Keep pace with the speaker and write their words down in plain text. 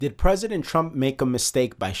Did President Trump make a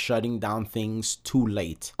mistake by shutting down things too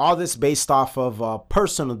late? All this based off of a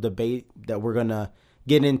personal debate that we're going to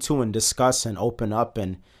get into and discuss and open up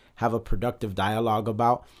and have a productive dialogue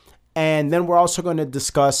about. And then we're also going to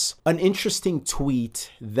discuss an interesting tweet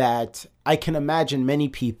that I can imagine many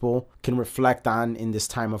people can reflect on in this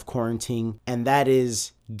time of quarantine. And that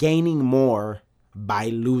is gaining more by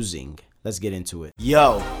losing. Let's get into it.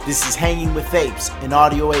 Yo, this is Hanging with Apes, an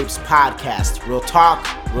Audio Apes podcast. Real talk,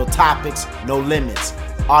 real topics, no limits.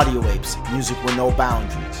 Audio Apes, music with no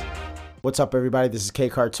boundaries. What's up, everybody? This is K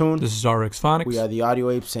Cartoon. This is RX Phonics. We are the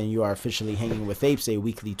Audio Apes, and you are officially Hanging with Apes, a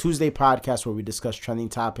weekly Tuesday podcast where we discuss trending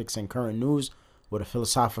topics and current news with a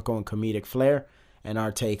philosophical and comedic flair and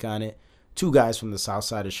our take on it. Two guys from the south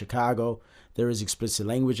side of Chicago. There is explicit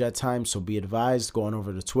language at times, so be advised. Going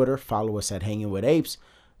over to Twitter, follow us at Hanging with Apes.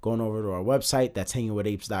 Going over to our website, that's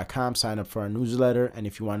hangingwithapes.com. Sign up for our newsletter. And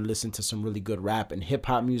if you want to listen to some really good rap and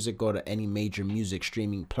hip-hop music, go to any major music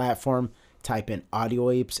streaming platform. Type in Audio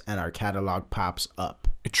Apes, and our catalog pops up.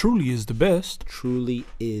 It truly is the best. Truly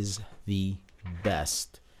is the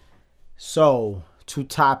best. So, two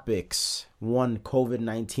topics. One,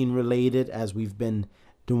 COVID-19 related, as we've been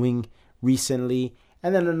doing recently.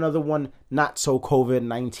 And then another one, not so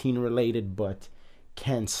COVID-19 related, but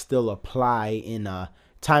can still apply in a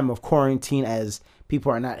time of quarantine, as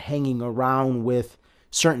people are not hanging around with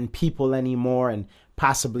certain people anymore and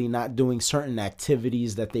possibly not doing certain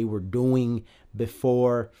activities that they were doing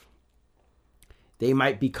before. They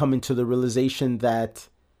might be coming to the realization that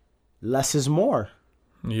less is more.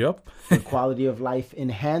 Yep. The quality of life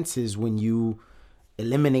enhances when you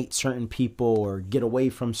eliminate certain people or get away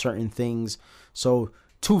from certain things. So,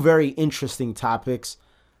 two very interesting topics.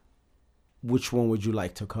 Which one would you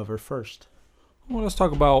like to cover first? Well, let's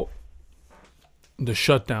talk about the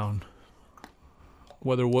shutdown.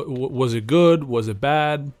 Whether was it good? Was it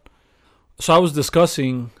bad? So I was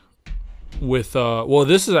discussing with,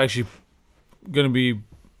 this is actually going to be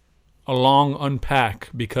a long unpack,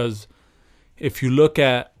 because if you look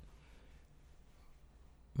at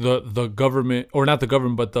the government, or not the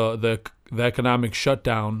government, but the economic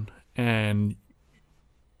shutdown, and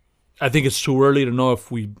I think it's too early to know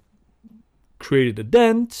if we created a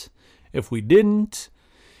dent, if we didn't,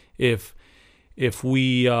 if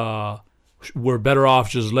we we're better off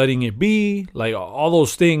just letting it be. Like, all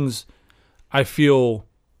those things, I feel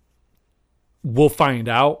we'll find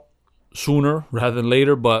out sooner rather than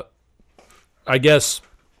later. But I guess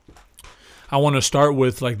I want to start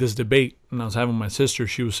with like this debate. And I was having my sister,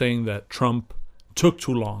 she was saying that Trump took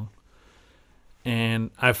too long.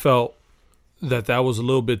 And I felt that was a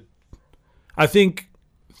little bit, I think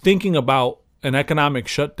thinking about an economic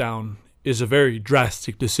shutdown is a very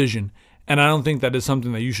drastic decision. And I don't think that is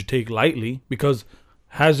something that you should take lightly, because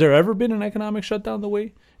has there ever been an economic shutdown the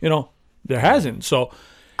way? There hasn't. So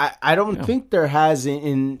I don't think there has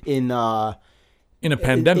in a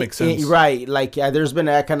pandemic sense. Right. Like, there's been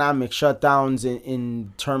economic shutdowns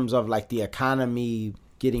in terms of like the economy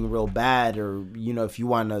getting real bad, or, if you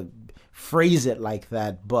want to phrase it like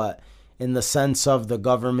that. But in the sense of the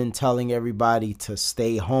government telling everybody to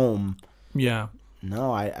stay home. Yeah.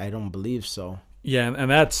 No, I don't believe so. Yeah,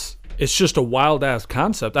 and it's just a wild-ass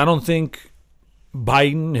concept. I don't think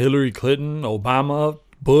Biden, Hillary Clinton, Obama,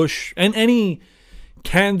 Bush, and any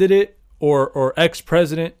candidate or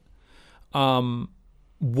ex-president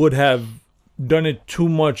would have done it too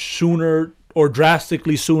much sooner or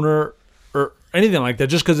drastically sooner or anything like that,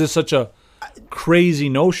 just because it's such a crazy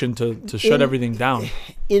notion to shut everything down.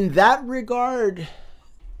 In that regard,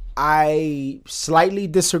 I slightly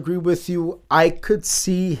disagree with you. I could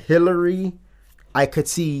see Hillary, I could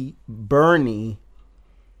see Bernie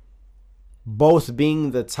both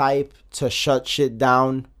being the type to shut shit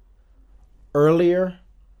down earlier,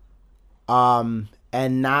 and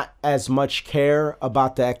not as much care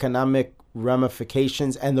about the economic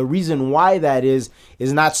ramifications. And the reason why that is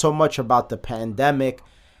not so much about the pandemic,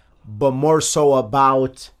 but more so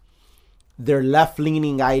about their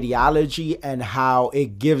left-leaning ideology and how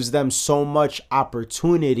it gives them so much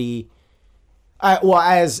opportunity.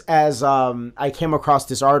 As I came across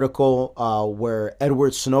this article where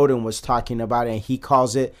Edward Snowden was talking about it, and he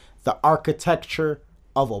calls it the architecture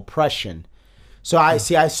of oppression. So I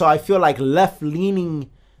feel like left-leaning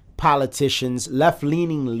politicians,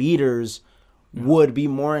 left-leaning leaders would be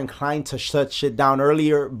more inclined to shut shit down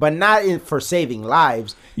earlier, but not for saving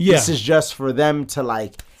lives. Yeah. This is just for them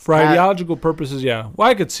to for ideological purposes, yeah. Well,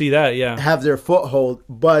 I could see that, yeah. Have their foothold.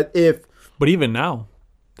 But even now,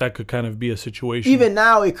 that could kind of be a situation. Even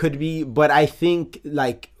now it could be, but I think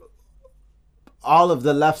all of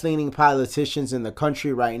the left-leaning politicians in the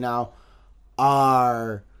country right now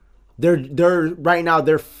are they're right now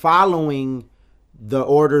they're following the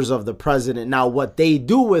orders of the president. Now, what they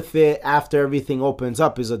do with it after everything opens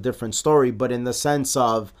up is a different story. But in the sense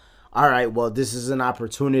of, all right, well, this is an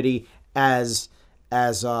opportunity, as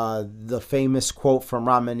the famous quote from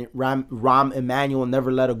Rahm Emanuel,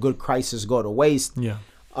 never let a good crisis go to waste. Yeah.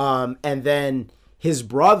 And then his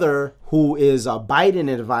brother, who is a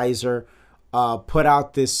Biden advisor, put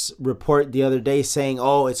out this report the other day saying,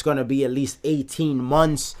 oh, it's going to be at least 18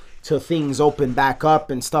 months till things open back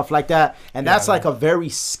up and stuff like that. And that's like a very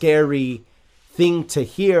scary thing to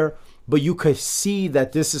hear. But you could see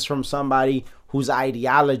that this is from somebody whose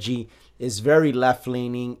ideology is very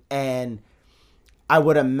left-leaning. And I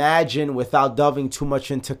would imagine, without delving too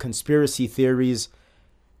much into conspiracy theories,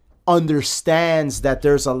 understands that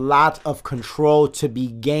there's a lot of control to be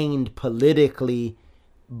gained politically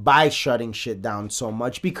by shutting shit down so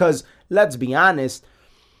much. Because let's be honest,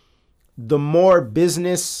 the more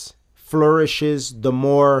business flourishes, the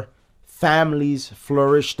more families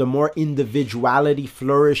flourish, the more individuality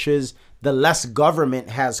flourishes, the less government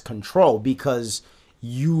has control, because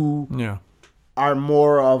you are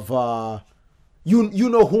more of you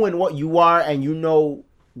know who and what you are, and you know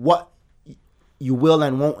what you will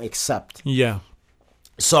and won't accept. Yeah.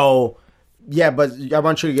 So, yeah, but I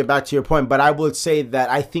want you to get back to your point. But I would say that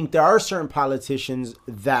I think there are certain politicians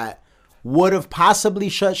that would have possibly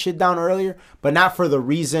shut shit down earlier, but not for the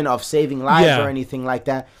reason of saving lives or anything like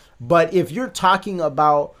that. But if you're talking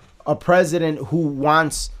about a president who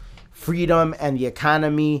wants freedom and the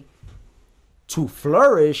economy to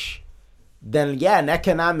flourish, then yeah, an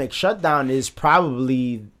economic shutdown is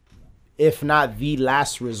probably, if not the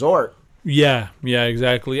last resort. Yeah,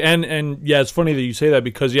 exactly. And yeah, it's funny that you say that,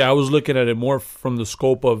 because I was looking at it more from the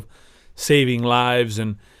scope of saving lives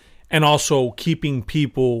and also keeping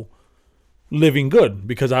people living good,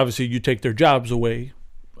 because obviously you take their jobs away.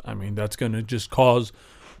 I mean, that's going to just cause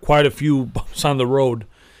quite a few bumps on the road,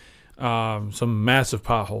 some massive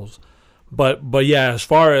potholes. But yeah, as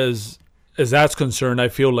far as that's concerned, I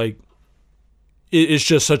feel like it's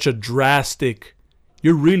just such a drastic,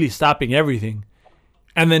 you're really stopping everything.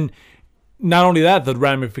 And then not only that, the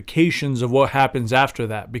ramifications of what happens after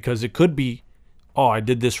that, because it could be, oh, I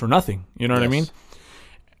did this for nothing. You know what I mean?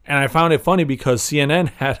 And I found it funny because CNN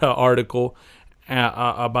had an article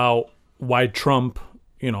about why Trump,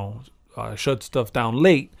 shut stuff down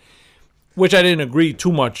late, which I didn't agree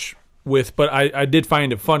too much with, but I did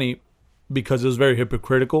find it funny because it was very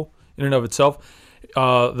hypocritical in and of itself.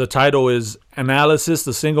 The title is Analysis,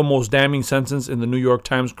 the single most damning sentence in the New York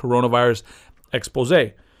Times coronavirus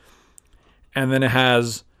expose. And then it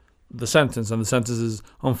has the sentence, and the sentence is,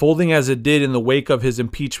 unfolding as it did in the wake of his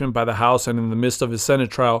impeachment by the House and in the midst of his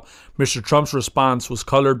Senate trial, Mr. Trump's response was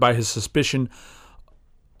colored by his suspicion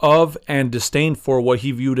of and disdain for what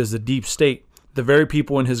he viewed as the deep state, the very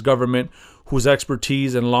people in his government whose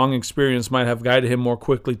expertise and long experience might have guided him more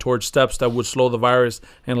quickly towards steps that would slow the virus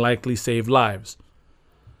and likely save lives.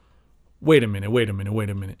 Wait a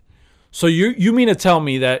minute. So you mean to tell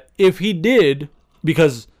me that if he did,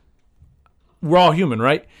 because we're all human,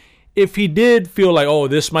 right? If he did feel like, oh,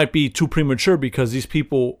 this might be too premature because these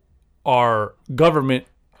people are government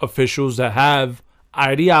officials that have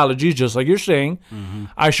ideologies, just like you're saying,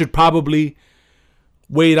 I should probably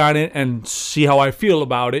wait on it and see how I feel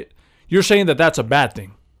about it. You're saying that that's a bad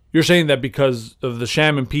thing. You're saying that because of the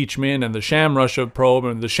sham impeachment and the sham Russia probe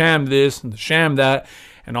and the sham this and the sham that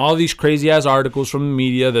and all these crazy-ass articles from the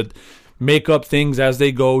media that make up things as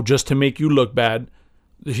they go just to make you look bad,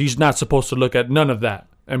 he's not supposed to look at none of that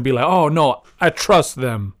and be like, oh, no, I trust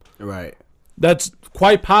them. Right. That's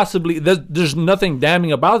quite possibly, there's nothing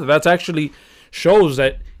damning about it. That's actually shows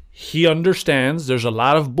that he understands there's a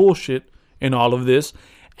lot of bullshit in all of this,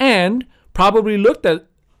 and probably looked at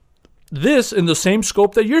this in the same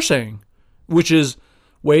scope that you're saying, which is,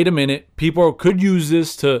 wait a minute, people could use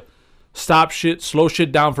this to stop shit, slow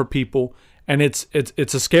shit down for people, and it's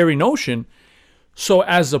a scary notion. So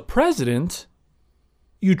as a president,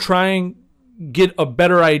 you try and get a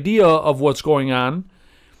better idea of what's going on.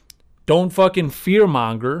 Don't fucking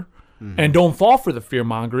fearmonger, and don't fall for the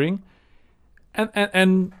fearmongering,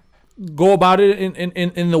 and go about it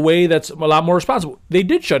in the way that's a lot more responsible. They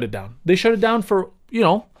did shut it down. They shut it down for,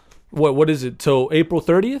 what is it, till April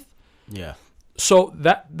 30th? Yeah. So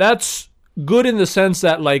that's good in the sense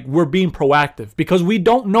that, like, we're being proactive because we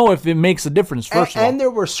don't know if it makes a difference, first of all. And there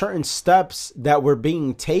were certain steps that were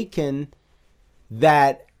being taken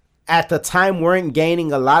that at the time weren't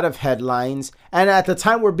gaining a lot of headlines, and at the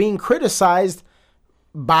time were being criticized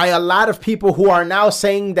by a lot of people who are now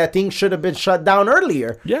saying that things should have been shut down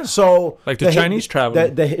earlier. Yeah. So like the Chinese travel.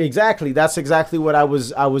 Exactly. That's exactly what I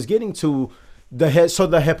was getting to. So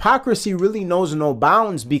the hypocrisy really knows no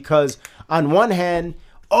bounds, because on one hand,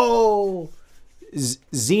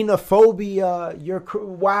 xenophobia,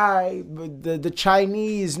 why the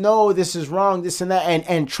Chinese, no, this is wrong, this and that,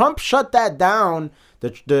 and Trump shut that down,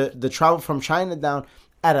 the travel from China down,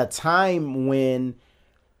 at a time when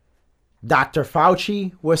Dr.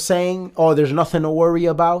 Fauci was saying, there's nothing to worry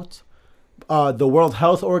about. The World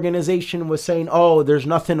Health Organization was saying, there's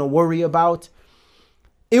nothing to worry about.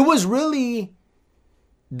 It was really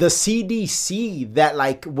the CDC that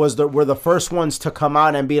were the first ones to come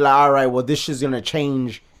out and be like, all right, well, this is going to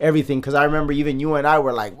change everything. Because I remember even you and I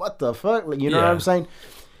were like, what the fuck? You know what I'm saying?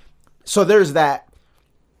 So there's that.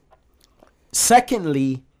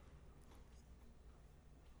 Secondly,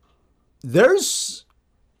 we're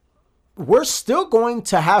still going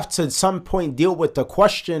to have to at some point deal with the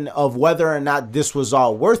question of whether or not this was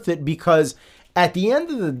all worth it, because at the end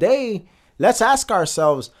of the day, let's ask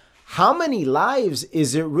ourselves, how many lives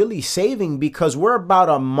is it really saving? Because we're about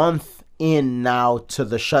a month in now to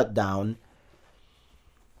the shutdown.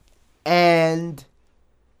 And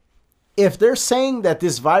if they're saying that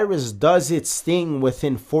this virus does its thing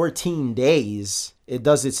within 14 days, then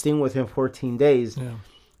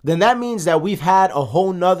that means that we've had a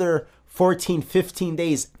whole nother 14, 15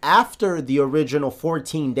 days after the original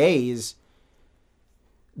 14 days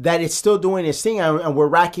that it's still doing its thing, and we're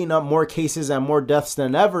racking up more cases and more deaths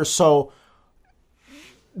than ever. So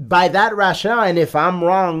by that rationale, and if I'm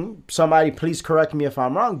wrong, somebody please correct me if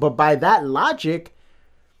I'm wrong, but by that logic,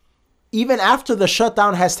 even after the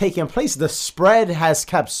shutdown has taken place, the spread has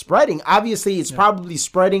kept spreading. Obviously, it's probably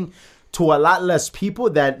spreading to a lot less people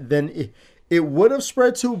than it would have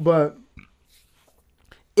spread to, but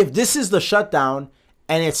if this is the shutdown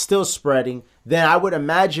and it's still spreading, then I would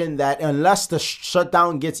imagine that unless the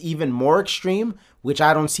shutdown gets even more extreme, which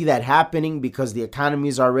I don't see that happening because the economy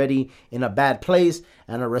is already in a bad place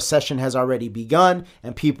and a recession has already begun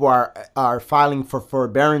and people are filing for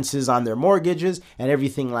forbearances on their mortgages and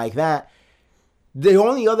everything like that. The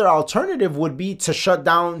only other alternative would be to shut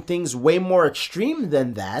down things way more extreme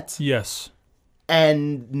than that. Yes.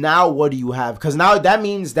 And now what do you have? Because now that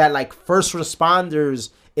means that first responders,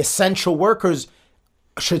 essential workers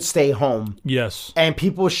should stay home. Yes. And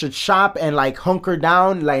people should shop and hunker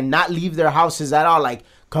down, not leave their houses at all,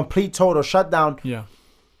 complete total shutdown. Yeah.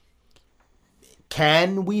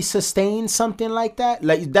 Can we sustain something like that?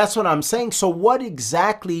 That's what I'm saying. So what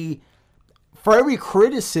exactly, for every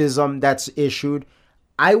criticism that's issued,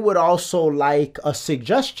 I would also like a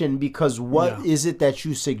suggestion, because what is it that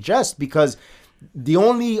you suggest? Because the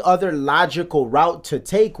only other logical route to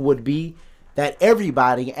take would be that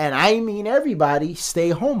everybody, and I mean everybody, stay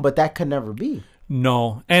home, but that could never be.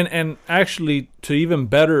 No. And actually, to even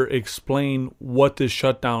better explain what this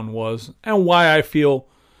shutdown was and why I feel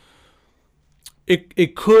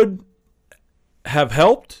it could have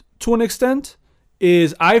helped to an extent,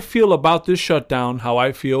 is I feel about this shutdown how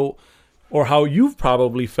I feel, or how you've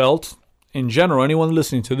probably felt in general, anyone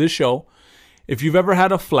listening to this show, if you've ever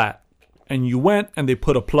had a flat and you went and they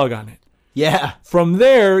put a plug on it. Yeah. From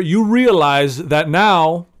there, you realize that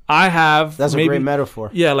now I have... That's a great metaphor.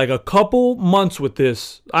 Yeah, a couple months with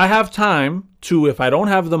this. I have time to, if I don't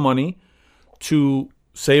have the money, to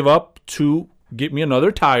save up to get me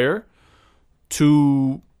another tire,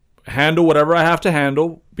 to handle whatever I have to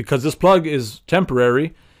handle, because this plug is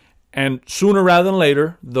temporary, and sooner rather than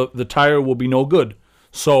later, the tire will be no good.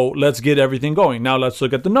 So let's get everything going. Now let's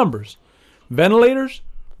look at the numbers. Ventilators,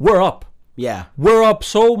 we're up. Yeah, we're up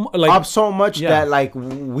so much that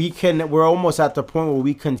we're almost at the point where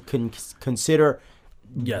we can consider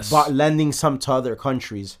lending some to other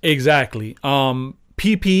countries. Exactly.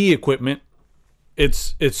 PPE equipment,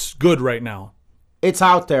 it's good right now. It's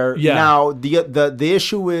out there. Yeah. Now the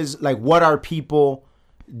issue is what are people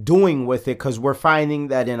doing with it? Because we're finding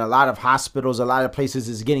that in a lot of hospitals, a lot of places,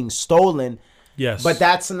 is getting stolen. Yes. But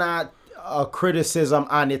that's not a criticism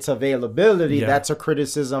on its availability. That's a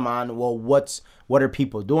criticism on what are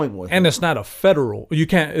people doing with it. And it's not a federal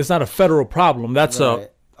it's not a federal problem. That's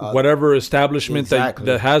right. Whatever establishment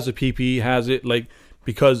that has a PPE has it,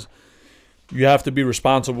 because you have to be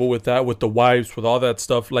responsible with that, with the wipes, with all that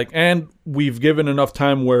stuff. And we've given enough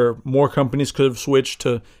time where more companies could have switched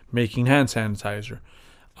to making hand sanitizer,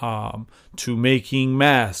 to making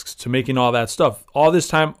masks, to making all that stuff. All this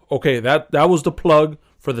time, okay, that was the plug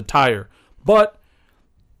for the tire. But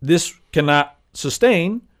this cannot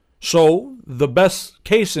sustain So the best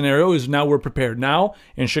case scenario is now we're prepared. Now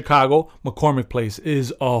in Chicago, McCormick Place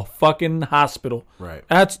is a fucking hospital. Right.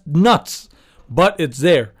 That's nuts, but it's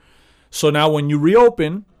there. So now when you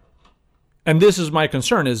reopen, and this is my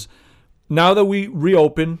concern, is now that we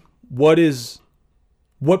reopen, what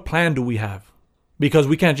plan do we have? Because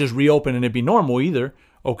we can't just reopen and it be normal either.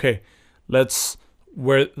 Okay, let's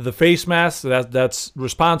wear the face mask. That's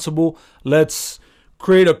responsible. Let's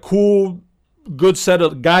create a cool, good set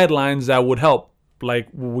of guidelines that would help, like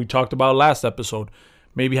we talked about last episode.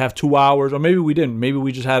 Maybe have 2 hours, or maybe we didn't. Maybe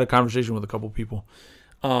we just had a conversation with a couple people.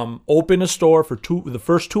 Open a store for the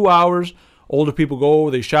first 2 hours. Older people go,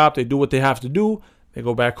 they shop, they do what they have to do. They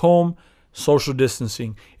go back home. Social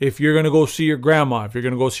distancing. If you're going to go see your grandma, if you're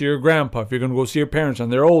going to go see your grandpa, if you're going to go see your parents and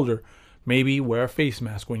they're older, maybe wear a face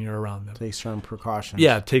mask when you're around them. Take certain precautions.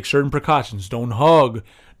 Yeah, take certain precautions. Don't hug.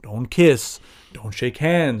 Don't kiss. Don't shake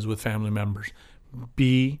hands with family members.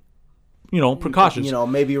 Be, precautious.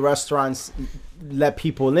 Maybe restaurants let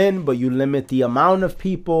people in, but you limit the amount of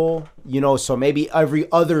people. So maybe every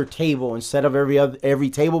other table, instead of every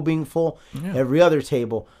table being full, every other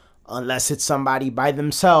table, unless it's somebody by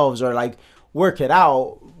themselves, or like work it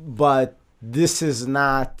out. But this is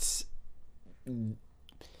not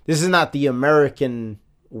the American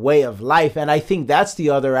way of life, and I think that's the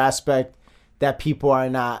other aspect that people are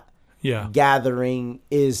not gathering,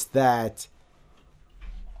 is that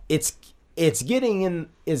it's getting in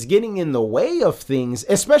the way of things,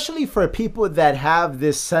 especially for people that have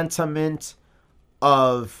this sentiment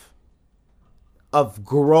of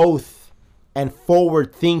growth and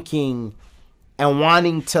forward thinking and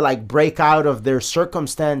wanting to like break out of their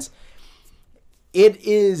circumstance.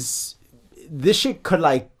 This shit could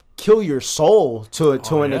like kill your soul to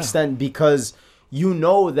an extent, because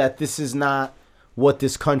that this is not what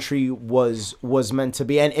this country was meant to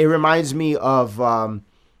be. And it reminds me of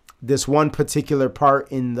this one particular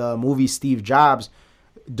part in the movie Steve Jobs,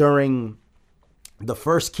 during the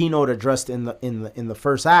first keynote address in the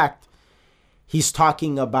first act. He's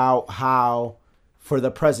talking about how for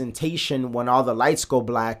the presentation, when all the lights go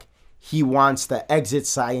black, he wants the exit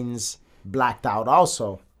signs blacked out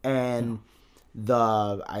also. And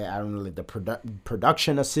I don't know, the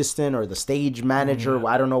production assistant or the stage manager,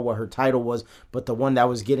 I don't know what her title was, but the one that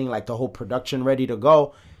was getting like the whole production ready to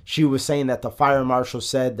go, she was saying that the fire marshal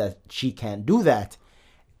said that she can't do that,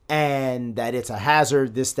 and that it's a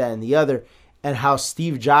hazard, this, that, and the other. And how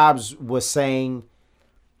Steve Jobs was saying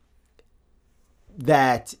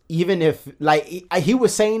that even if, like, he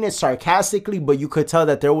was saying it sarcastically, but you could tell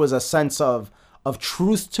that there was a sense of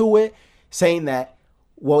truth to it, saying that,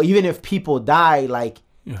 well, even if people die, like,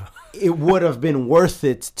 it would have been worth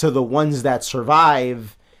it to the ones that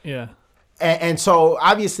survive. Yeah. And so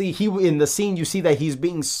obviously in the scene, you see that he's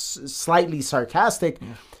being slightly sarcastic,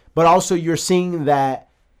 but also you're seeing that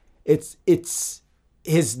it's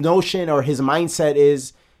his notion or his mindset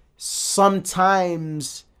is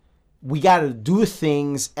sometimes we got to do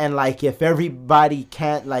things, and like if everybody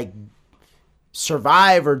can't like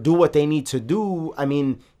survive or do what they need to do, I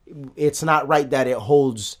mean, it's not right that it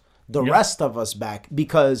holds the rest of us back.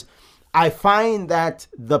 Because I find that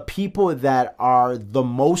the people that are the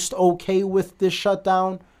most okay with this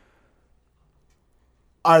shutdown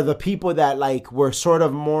are the people that like were sort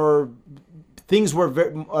of more, things were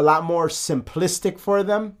a lot more simplistic for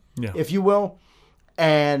them, if you will,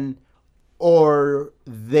 or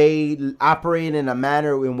they operate in a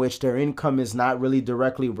manner in which their income is not really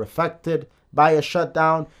directly reflected by a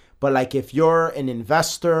shutdown. But like if you're an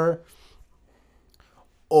investor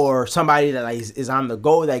or somebody that is on the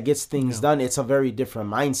go that gets things done, it's a very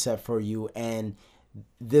different mindset for you. And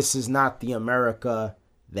this is not the America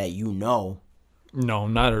that you know. No,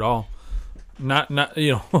 not at all. Not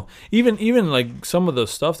even like some of the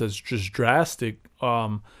stuff that's just drastic.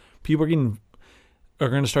 People are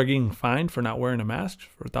going to start getting fined for not wearing a mask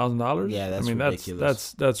for $1,000. Yeah, that's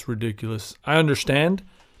ridiculous. That's ridiculous. I understand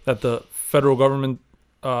that the federal government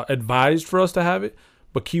advised for us to have it,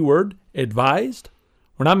 but keyword advised.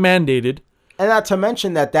 We're not mandated. And not to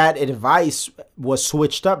mention that advice was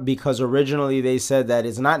switched up because originally they said that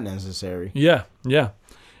it's not necessary. Yeah.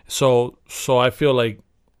 So I feel like,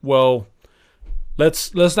 well,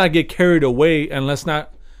 let's not get carried away, and let's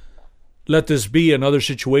not let this be another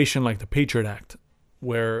situation like the Patriot Act,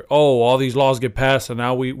 where all these laws get passed and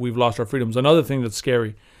now we've lost our freedoms. Another thing that's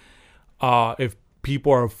scary, if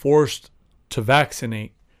people are forced to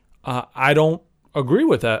vaccinate, I don't agree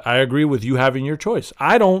with that. I agree with you having your choice.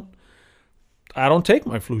 I don't take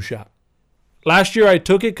my flu shot. Last year I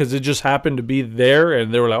took it because it just happened to be there,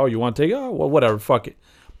 and they were like, "Oh, you want to take it? Oh, well, whatever, fuck it."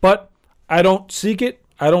 But I don't seek it.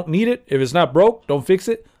 I don't need it. If it's not broke, don't fix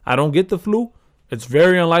it. I don't get the flu. It's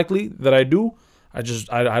very unlikely that I do. I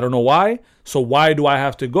don't know why. So why do I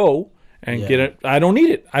have to go and get it? I don't need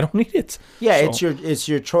it. I don't need it. Yeah, So, it's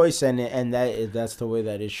your choice, and that's the way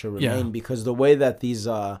that it should remain. Because the way that these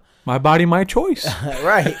my body, my choice.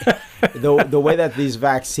 right, the way that these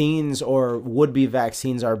vaccines or would be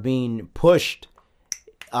vaccines are being pushed,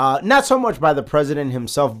 not so much by the president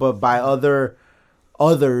himself, but by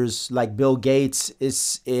others like Bill Gates,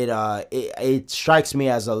 it strikes me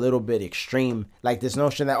as a little bit extreme. Like this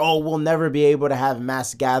notion that we'll never be able to have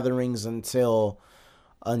mass gatherings until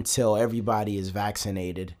everybody is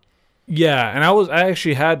vaccinated. Yeah, and I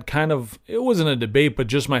actually had kind of, it wasn't a debate, but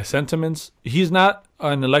just my sentiments. He's not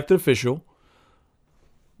an elected official.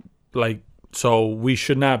 Like, so we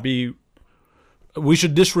should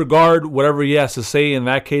disregard whatever he has to say in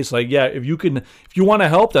that case. Like, yeah, if you want to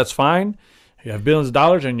help, that's fine. You have billions of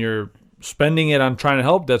dollars and you're spending it on trying to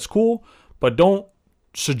help, that's cool. But don't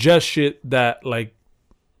suggest shit that, like,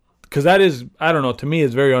 because that is, I don't know, to me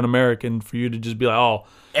it's very un-American for you to just be like,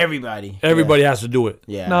 everybody has to do it.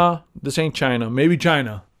 Yeah. Nah, this ain't China. Maybe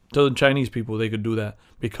China. Tell the Chinese people they could do that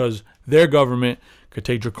because their government could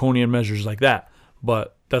take draconian measures like that.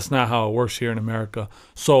 But that's not how it works here in America.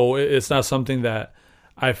 So it's not something that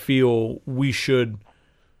I feel we should,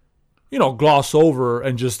 gloss over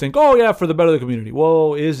and just think, oh, yeah, for the better of the community.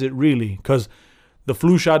 Well, is it really? Because the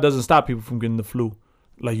flu shot doesn't stop people from getting the flu.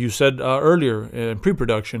 Like you said earlier in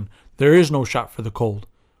pre-production, there is no shot for the cold.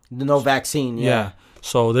 No vaccine, yeah.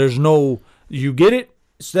 So there's no, you get it.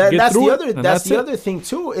 So that's the other thing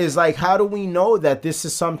too, is like, how do we know that this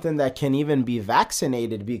is something that can even be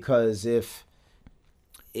vaccinated? Because if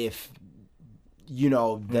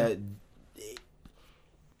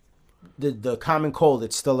the common cold,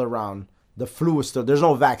 it's still around, the flu is still, there's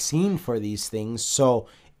no vaccine for these things. So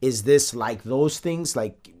is this like those things,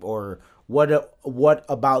 like, or what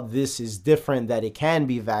about this is different that it can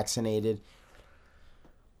be vaccinated?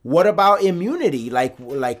 What about immunity? Like,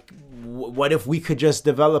 what if we could just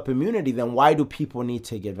develop immunity? Then why do people need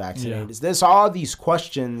to get vaccinated? Yeah. There's all these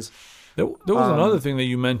questions. There was another thing that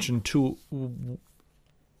you mentioned too.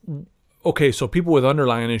 Okay, so people with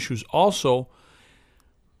underlying issues also.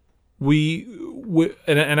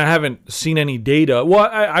 And I haven't seen any data. Well,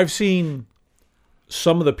 I've seen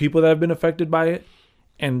some of the people that have been affected by it,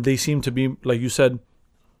 and they seem to be, like you said,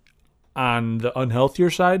 on the unhealthier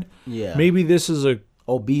side. Yeah. Maybe this is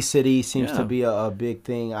obesity seems to be a big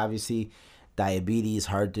thing. Obviously, diabetes,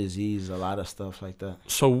 heart disease, a lot of stuff like that.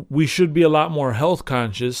 So we should be a lot more health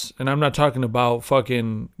conscious. And I'm not talking about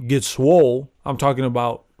fucking get swole. I'm talking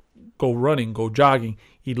about go running, go jogging,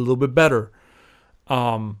 eat a little bit better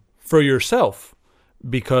for yourself,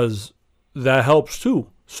 because that helps too.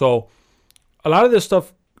 So a lot of this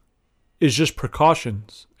stuff is just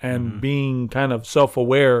precautions and being kind of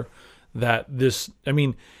self-aware that this, I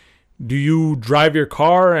mean, do you drive your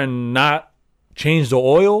car and not change the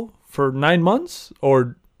oil for 9 months?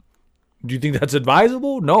 Or do you think that's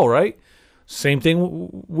advisable? No, right? Same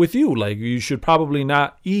thing with you. Like, you should probably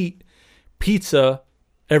not eat pizza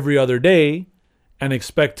every other day and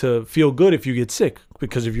expect to feel good if you get sick.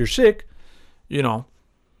 Because if you're sick,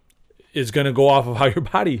 it's going to go off of how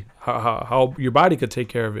your body could take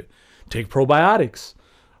care of it. Take probiotics.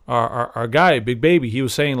 Our guy, Big Baby, he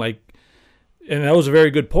was saying, like, and that was a very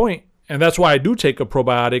good point. And that's why I do take a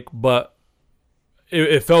probiotic, but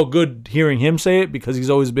it felt good hearing him say it, because he's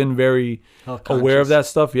always been very aware of that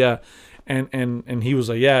stuff. Yeah. And he was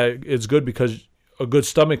like, yeah, it's good because a good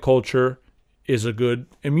stomach culture is a good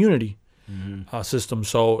immunity system.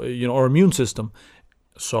 So, or immune system.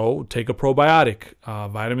 So take a probiotic,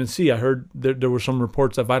 vitamin C. I heard there were some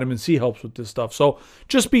reports that vitamin C helps with this stuff. So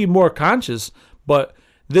just be more conscious. But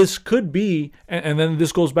this could be, and then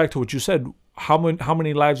this goes back to what you said. How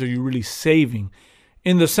many lives are you really saving?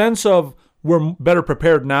 In the sense of, we're better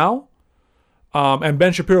prepared now. And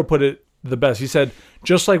Ben Shapiro put it the best. He said,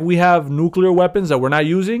 just like we have nuclear weapons that we're not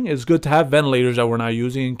using, it's good to have ventilators that we're not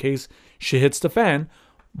using in case shit hits the fan.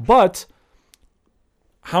 But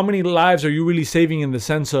how many lives are you really saving in the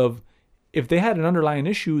sense of, if they had an underlying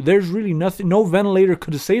issue, there's really nothing, no ventilator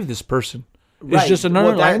could have saved this person. It's right. Just an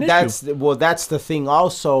underlying issue. That's the thing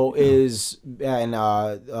also is, and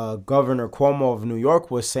Governor Cuomo of New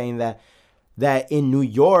York was saying that in New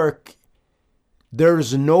York,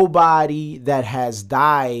 there's nobody that has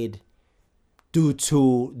died due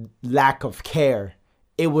to lack of care.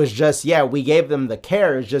 It was just, we gave them the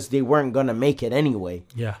care. It's just they weren't going to make it anyway.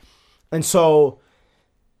 Yeah. And so,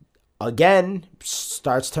 again,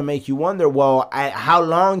 starts to make you wonder, well, how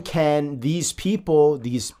long can these people,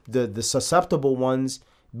 the susceptible ones,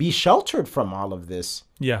 be sheltered from all of this?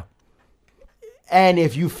 Yeah. And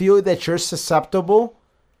if you feel that you're susceptible,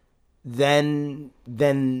 then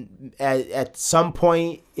at some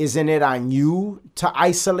point, isn't it on you to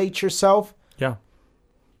isolate yourself? Yeah.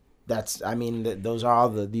 These are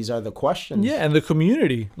the questions. Yeah, and the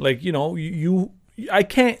community, like, you know,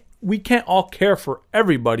 we can't all care for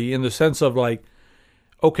everybody in the sense of like,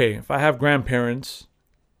 okay, if I have grandparents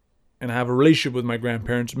and I have a relationship with my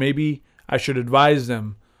grandparents, maybe I should advise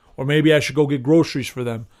them, or maybe I should go get groceries for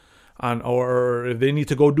them, or if they need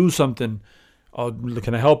to go do something,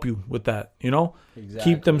 can I help you with that? You know,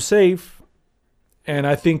 Exactly. Keep them safe. And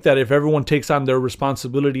I think that if everyone takes on their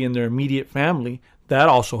responsibility in their immediate family, that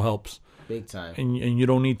also helps. Big time. And you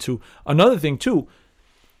don't need to. Another thing too,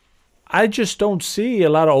 I just don't see a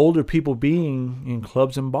lot of older people being in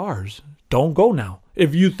clubs and bars. Don't go now.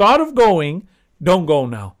 If you thought of going, don't go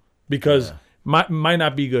now, because might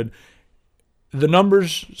not be good. The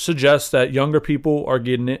numbers suggest that younger people are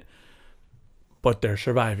getting it, but they're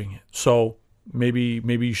surviving it. So maybe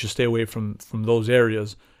you should stay away from those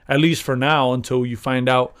areas, at least for now, until we find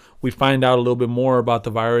out a little bit more about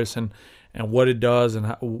the virus and what it does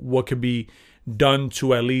and what could be done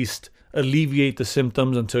to at least alleviate the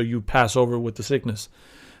symptoms until you pass over with the sickness.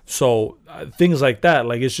 So things like that,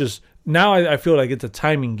 like, it's just now I feel like it's a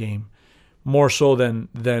timing game more so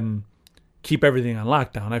than keep everything on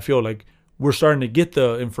lockdown. I feel like we're starting to get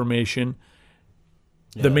the information.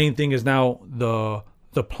 Yeah. The main thing is now the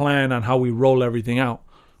plan on how we roll everything out,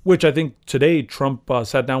 which I think today Trump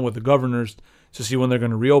sat down with the governors to see when they're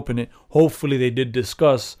going to reopen it. Hopefully they did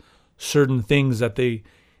discuss certain things that they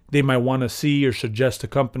might want to see or suggest to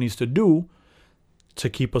companies to do to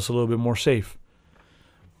keep us a little bit more safe.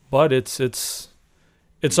 But it's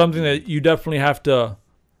something that you definitely have to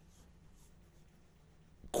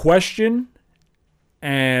question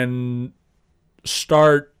and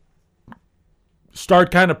start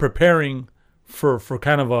kind of preparing for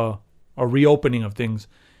kind of a reopening of things.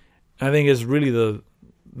 I think it's really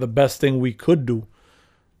the best thing we could do.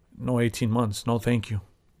 No 18 months. No, thank you.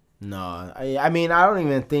 No, I mean, I don't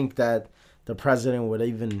even think that the president would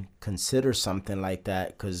even consider something like that,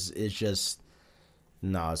 because it's just,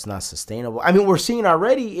 no, it's not sustainable. I mean, we're seeing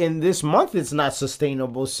already in this month it's not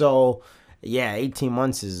sustainable. So, yeah, 18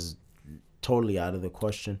 months is totally out of the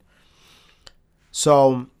question.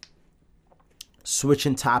 So,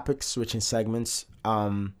 switching topics, switching segments.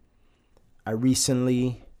 I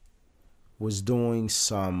recently was doing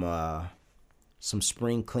some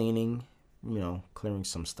spring cleaning. You know, clearing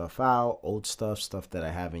some stuff out, old stuff that I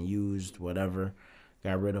haven't used, whatever.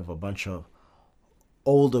 Got rid of a bunch of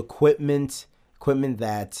old equipment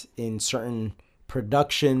that in certain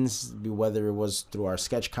productions, whether it was through our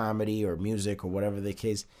sketch comedy or music or whatever the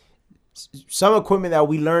case, some equipment that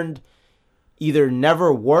we learned either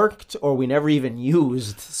never worked or we never even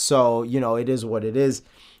used. So, you know, it is what it is.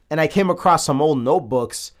 And I came across some old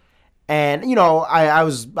notebooks. And, you know,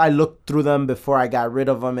 I looked through them before I got rid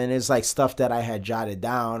of them, and it's like stuff that I had jotted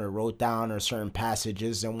down or wrote down, or certain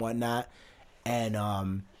passages and whatnot.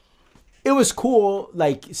 And it was cool,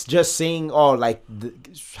 like, just seeing,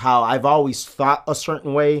 how I've always thought a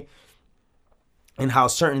certain way, and how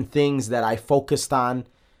certain things that I focused on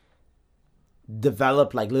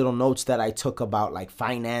developed, like little notes that I took about like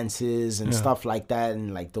finances and stuff like that,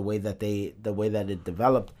 and like the way that it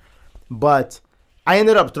developed. But I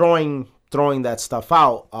ended up throwing that stuff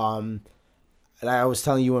out. And I was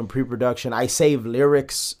telling you in pre-production, I save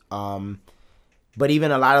lyrics. But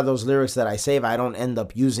even a lot of those lyrics that I save, I don't end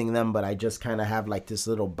up using them. But I just kind of have like this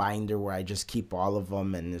little binder where I just keep all of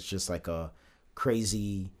them. And it's just like a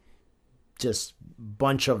crazy, just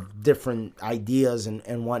bunch of different ideas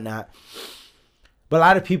and whatnot. But a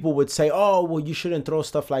lot of people would say, oh, well, you shouldn't throw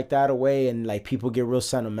stuff like that away. And like people get real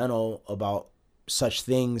sentimental about such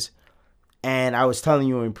things. And I was telling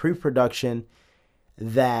you in pre-production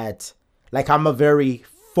that, like, I'm a very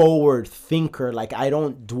forward thinker. Like, I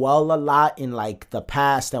don't dwell a lot in, like, the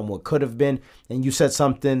past and what could have been. And you said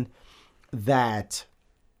something that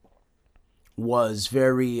was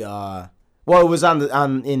very, it was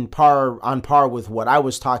on par with what I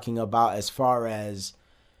was talking about, as far as,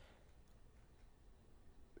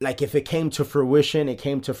 like, if it came to fruition, it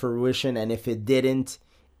came to fruition. And if it didn't,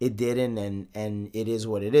 it didn't, and it is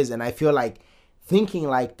what it is. And I feel like thinking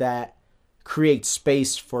like that creates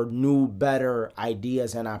space for new, better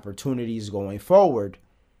ideas and opportunities going forward.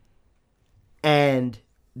 And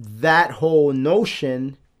that whole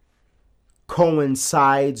notion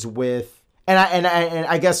coincides with, and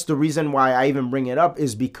I guess the reason why I even bring it up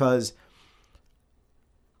is because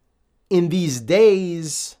in these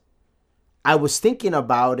days, I was thinking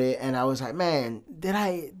about it, and I was like, man, did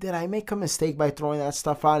I make a mistake by throwing that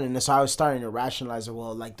stuff out? And so I was starting to rationalize it.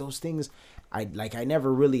 Well, like those things, I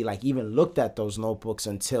never really like even looked at those notebooks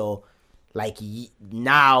until like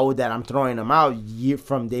now that I'm throwing them out.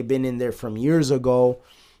 They've been in there from years ago,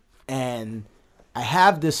 and I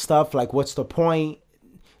have this stuff. Like, what's the point?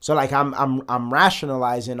 So like I'm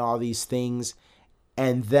rationalizing all these things,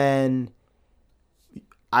 and then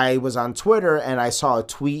I was on Twitter and I saw a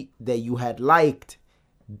tweet that you had liked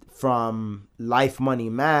from Life Money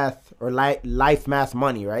Math or Life Math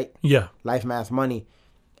Money, right? Yeah. Life Math Money.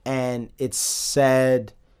 And it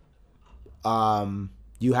said,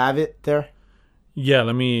 you have it there? Yeah,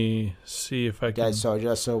 let me see if I can. Yeah, so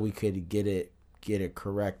just so we could get it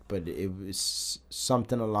correct, but it was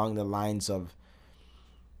something along the lines of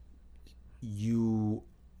you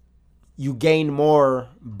gain more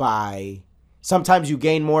by... Sometimes you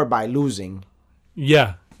gain more by losing.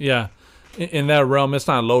 Yeah. In that realm, it's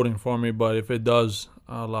not loading for me, but if it does,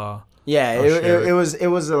 I'll it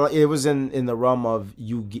was in the realm of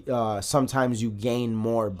you. Sometimes you gain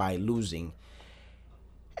more by losing.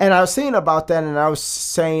 And I was saying about that, and I was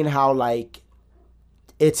saying how like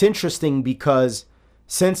it's interesting because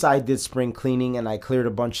since I did spring cleaning and I cleared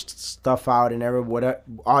a bunch of stuff out and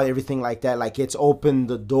everything like that, like it's opened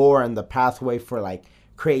the door and the pathway for like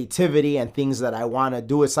creativity and things that I want to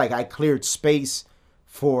do. It's like I cleared space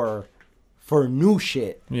for new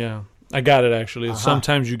shit. Yeah, I got it actually.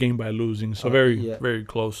 Sometimes you gain by losing, so very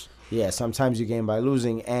close. Yeah, sometimes you gain by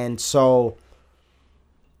losing. And so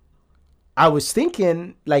I was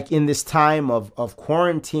thinking, like in this time of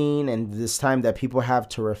quarantine and this time that people have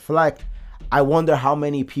to reflect, I wonder how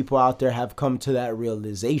many people out there have come to that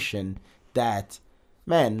realization that,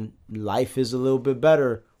 man, life is a little bit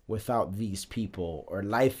better without these people, or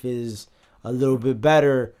life is a little bit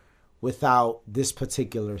better without this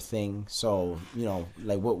particular thing. So,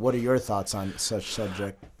 like what are your thoughts on such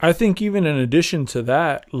subject? I think even in addition to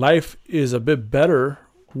that, life is a bit better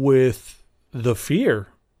with the fear,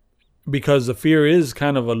 because the fear is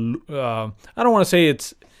kind of I don't want to say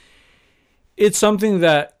it's something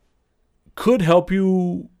that could help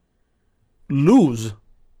you lose,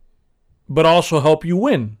 but also help you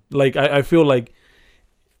win. Like I feel like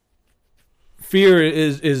fear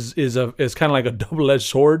is kind of like a double-edged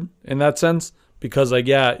sword in that sense, because like,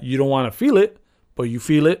 yeah, you don't want to feel it, but you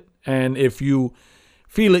feel it. And if you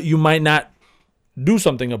feel it, you might not do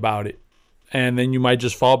something about it. And then you might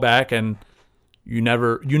just fall back and you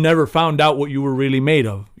never found out what you were really made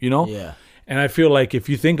of, Yeah. And I feel like if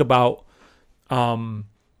you think about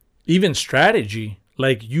even strategy,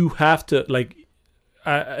 like you have to like,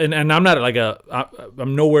 and I'm not like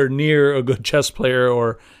I'm nowhere near a good chess player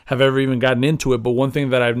or have ever even gotten into it. But one thing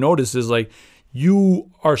that I've noticed is like you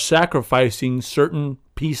are sacrificing certain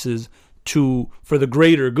pieces for the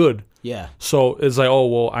greater good. Yeah. So it's like, oh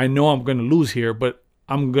well, I know I'm gonna lose here, but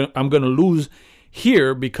I'm gonna lose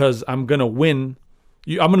here because I'm gonna win.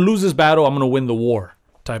 I'm gonna lose this battle. I'm gonna win the war.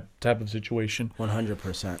 Type of situation.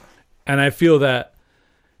 100%. And I feel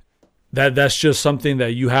that's just something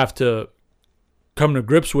that you have to come to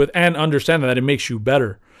grips with and understand that it makes you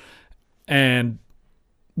better. And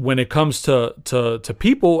when it comes to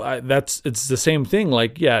people, it's the same thing.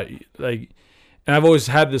 Like, yeah, like, and I've always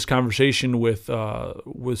had this conversation with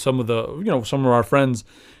some of some of our friends,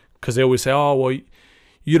 because they always say, oh, well,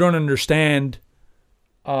 you don't understand.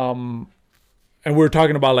 And we were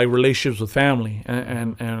talking about like relationships with family,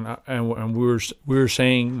 and we were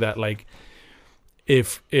saying that like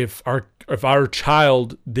if our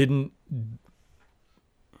child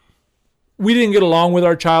we didn't get along with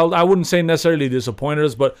our child, I wouldn't say necessarily disappointed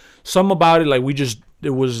us, but some about it, like we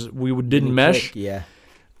didn't mesh. Yeah.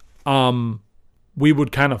 We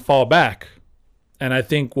would kind of fall back, and I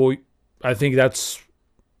think that's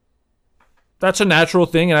a natural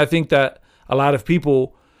thing, and I think that a lot of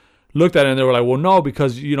people looked at it and they were like, well, no,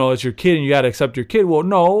 because it's your kid and you got to accept your kid. Well,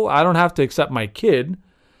 no, I don't have to accept my kid.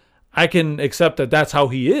 I can accept that that's how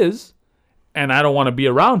he is, and I don't want to be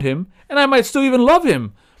around him, and I might still even love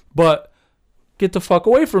him, but get the fuck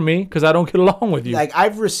away from me because I don't get along with you. Like,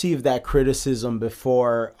 I've received that criticism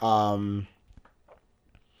before.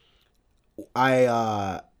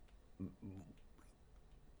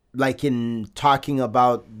 Like in talking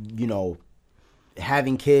about,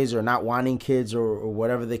 having kids or not wanting kids or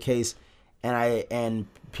whatever the case. And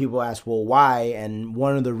people ask, well, why? And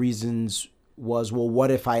one of the reasons was, well,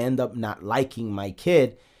 what if I end up not liking my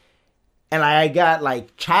kid? And I got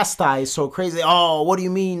like chastised so crazy. Oh, what do you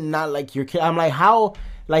mean not like your kid? I'm like, how?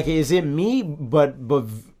 Like, is it me? But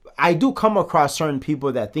I do come across certain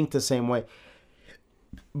people that think the same way,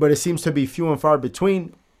 but it seems to be few and far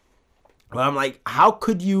between. But I'm like, how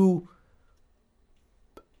could you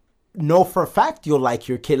know for a fact you'll like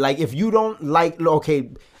your kid? Like, if you don't like, okay,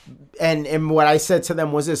 and what I said to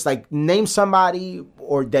them was this, like, name somebody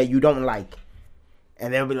or that you don't like.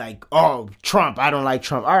 And they'll be like, oh, Trump, I don't like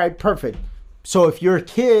Trump. All right, perfect. So if your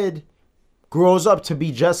kid grows up to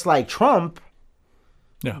be just like Trump,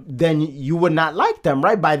 Yeah. then you would not like them,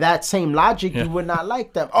 right? By that same logic, Yeah. you would not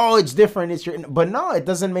like them. Oh, it's different. It's your, but no, it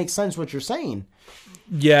doesn't make sense what you're saying.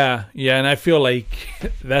 Yeah, and I feel like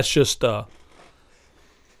that's just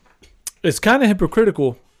it's kind of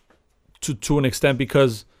hypocritical to an extent,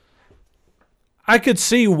 because I could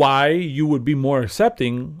see why you would be more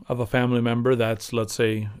accepting of a family member that's, let's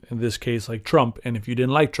say, in this case, like Trump. And if you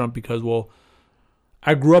didn't like Trump because, well,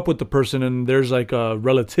 I grew up with the person and there's like a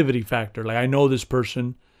relativity factor. Like, I know this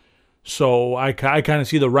person, so I kind of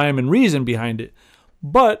see the rhyme and reason behind it.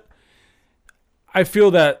 But I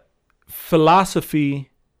feel that philosophy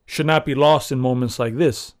should not be lost in moments like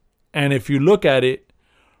this. And if you look at it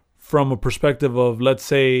from a perspective of, let's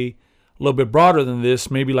say, a little bit broader than this,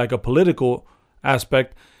 maybe like a political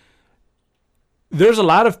aspect, there's a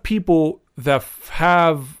lot of people that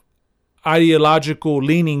have ideological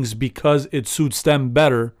leanings because it suits them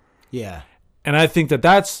better. Yeah. And I think that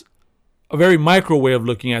that's a very micro way of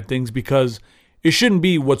looking at things, because it shouldn't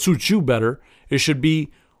be what suits you better. It should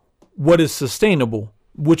be what is sustainable,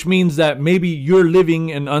 which means that maybe you're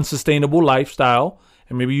living an unsustainable lifestyle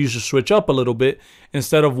and maybe you should switch up a little bit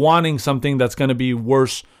instead of wanting something that's going to be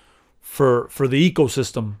worse for the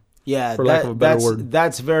ecosystem. Yeah, for lack of a better word.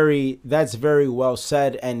 That's very well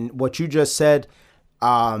said. And what you just said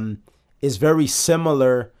is very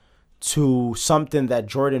similar to something that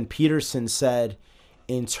Jordan Peterson said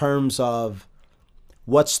in terms of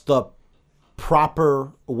what's the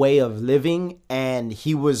proper way of living. And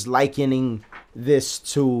he was likening this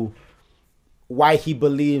to why he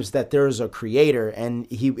believes that there is a creator. And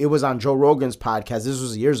it was on Joe Rogan's podcast. This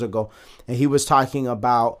was years ago. And he was talking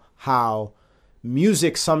about how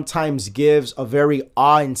music sometimes gives a very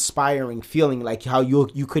awe-inspiring feeling, like how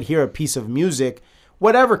you could hear a piece of music,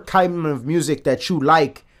 whatever kind of music that you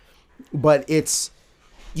like, but it's,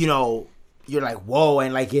 you're like, whoa,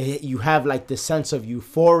 and like you have like this sense of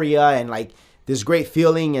euphoria and like this great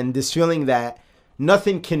feeling and this feeling that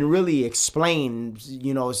nothing can really explain.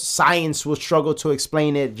 Science will struggle to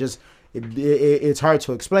explain it. It's hard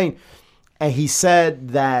to explain. And he said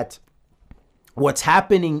that what's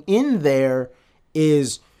happening in there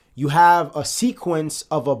is you have a sequence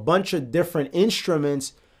of a bunch of different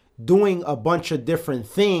instruments doing a bunch of different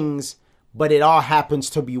things, but it all happens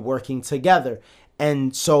to be working together.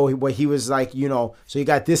 And so what he was like, so you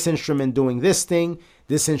got this instrument doing this thing,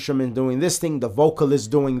 this instrument doing this thing, the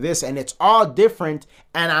vocalist doing this, and it's all different.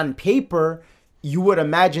 And on paper, you would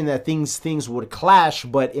imagine that things would clash,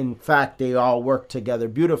 but in fact, they all work together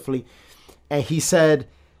beautifully. And he said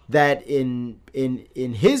that in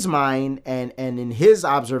his mind and in his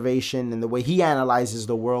observation and the way he analyzes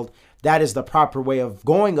the world, that is the proper way of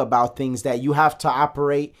going about things, that you have to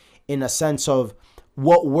operate in a sense of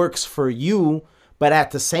what works for you, but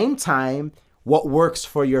at the same time, what works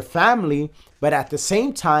for your family, but at the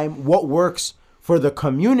same time, what works for the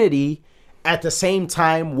community, at the same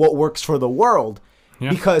time, what works for the world. Yeah.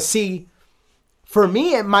 Because see, for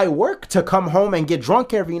me, it might work to come home and get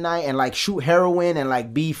drunk every night and like shoot heroin and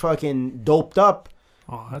like be fucking doped up.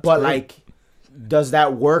 Oh, that's but great. Like, does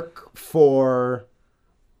that work for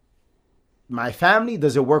my family?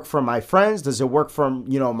 Does it work for my friends? Does it work for,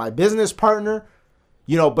 my business partner?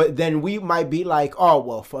 But then we might be like, oh,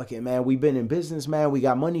 well, fuck it, man. We've been in business, man. We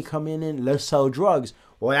got money coming in. Let's sell drugs.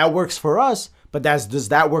 Well, that works for us. But does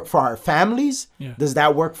that work for our families? Yeah. Does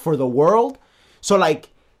that work for the world? So like,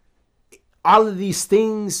 all of these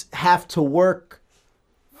things have to work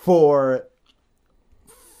for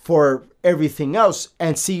everything else.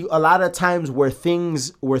 And see, a lot of times where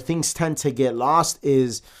things tend to get lost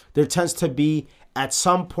is there tends to be at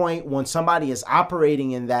some point when somebody is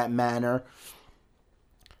operating in that manner,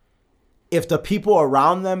 if the people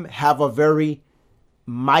around them have a very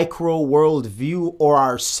micro world view or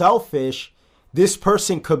are selfish, this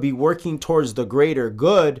person could be working towards the greater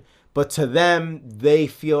good, but to them, they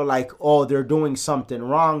feel like, oh, they're doing something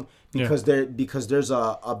wrong because there's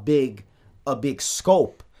a big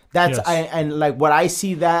scope. That's Yes. and like what I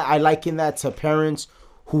see, that I liken that to parents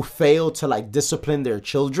who fail to like discipline their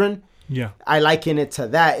children. Yeah. I liken it to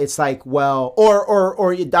that. It's like, well,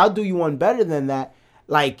 or I'll do you one better than that.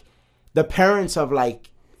 Like the parents of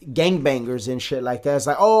like gangbangers and shit like that. It's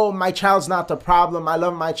like, oh, my child's not the problem. I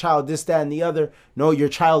love my child, this, that, and the other. No, your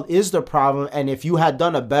child is the problem. And if you had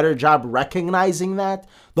done a better job recognizing that,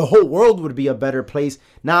 the whole world would be a better place.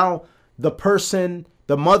 Now, the person,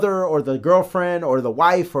 the mother or the girlfriend or the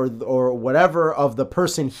wife or whatever of the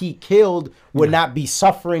person he killed would not be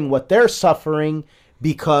suffering what they're suffering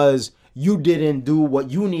because you didn't do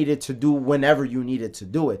what you needed to do whenever you needed to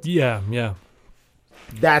do it. Yeah, yeah.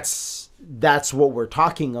 That's what we're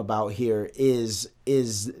talking about here is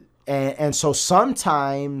and so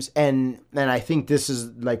sometimes and I think this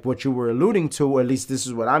is like what you were alluding to, or at least this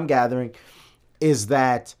is what I'm gathering, is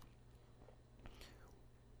that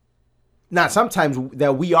not sometimes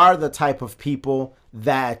that we are the type of people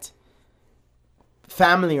that,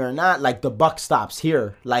 family or not, like the buck stops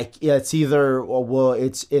here. Like it's either, well,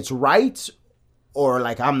 it's right, or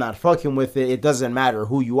like I'm not fucking with it. It doesn't matter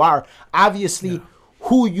who you are. Obviously,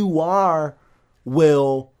 who you are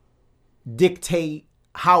will dictate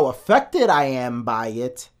how affected I am by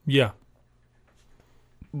it. Yeah.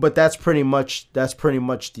 But that's pretty much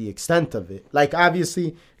the extent of it. Like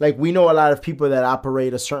obviously, like we know a lot of people that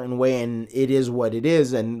operate a certain way, and it is what it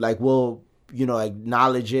is, and like we'll, you know,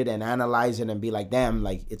 acknowledge it and analyze it and be like, damn,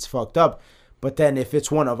 like it's fucked up. But then if it's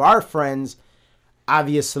one of our friends,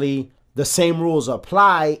 obviously the same rules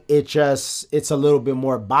apply. It's a little bit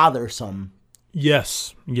more bothersome.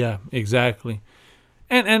 Yes. Yeah, exactly.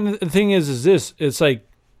 And the thing is this, it's like,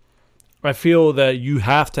 I feel that you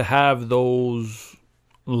have to have those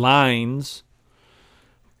lines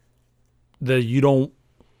that you don't,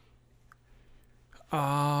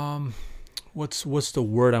 what's the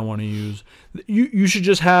word I want to use? You should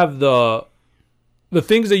just have the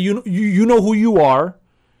things that you know who you are,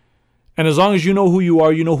 and as long as you know who you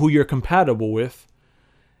are, you know who you're compatible with.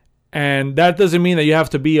 And that doesn't mean that you have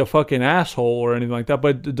to be a fucking asshole or anything like that,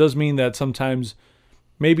 but it does mean that sometimes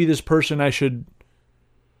maybe this person, I should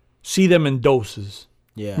see them in doses.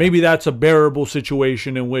 Yeah. Maybe that's a bearable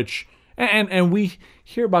situation in which, and we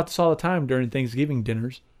hear about this all the time during Thanksgiving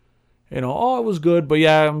dinners. You know, oh, it was good, but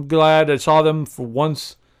yeah, I'm glad I saw them for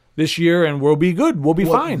once this year, and we'll be good. We'll be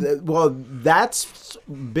fine. That's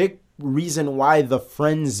big reason why the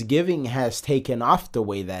Friendsgiving has taken off the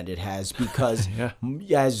way that it has, because Yeah.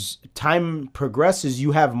 as time progresses,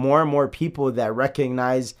 you have more and more people that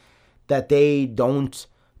recognize that they don't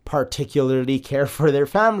particularly care for their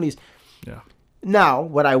families. Yeah. Now,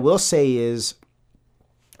 what I will say is,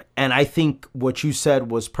 and I think what you said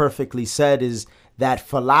was perfectly said, is that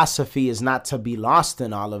philosophy is not to be lost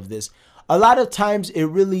in all of this. A lot of times it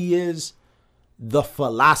really is the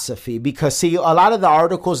philosophy, because see, a lot of the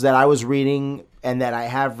articles that I was reading and that I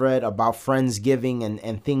have read about Friendsgiving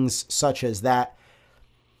and things such as that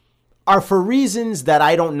are for reasons that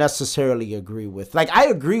I don't necessarily agree with. Like, I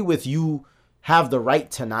agree with you have the right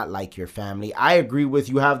to not like your family. I agree with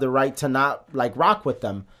you have the right to not like rock with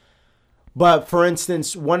them. But for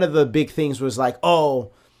instance, one of the big things was like,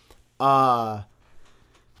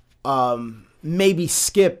 maybe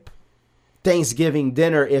skip Thanksgiving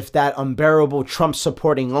dinner if that unbearable Trump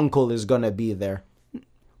supporting uncle is going to be there.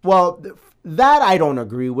 Well, that I don't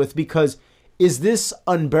agree with, because is this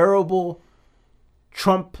unbearable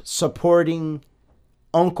Trump supporting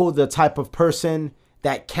uncle the type of person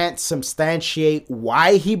that can't substantiate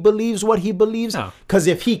why he believes what he believes? Because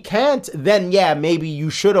if he can't, then yeah, maybe you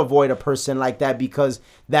should avoid a person like that, because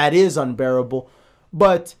that is unbearable.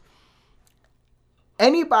 But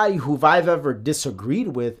anybody who I've ever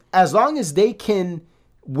disagreed with, as long as they can,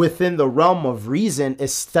 within the realm of reason,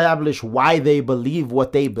 establish why they believe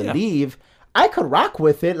what they believe, I could rock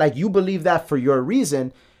with it. Like, you believe that for your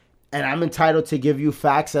reason, and I'm entitled to give you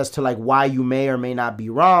facts as to like why you may or may not be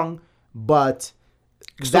wrong, but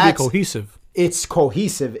Still be cohesive. It's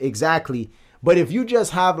cohesive, exactly. But if you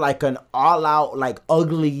just have like an all-out, like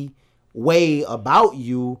ugly way about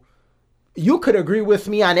you, you could agree with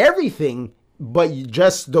me on everything, but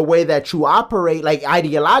just the way that you operate, like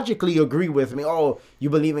ideologically agree with me. Oh,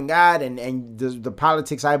 you believe in God and the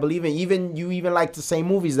politics I believe in. Even you even like the same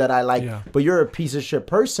movies that I like, but you're a piece of shit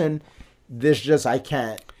person. This just, I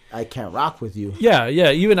can't rock with you. Yeah.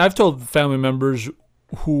 Even I've told family members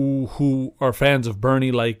who are fans of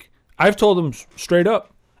Bernie, like, I've told them straight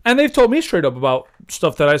up, and they've told me straight up about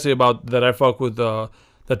stuff that I say about that I fuck with that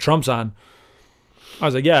Trump's on. I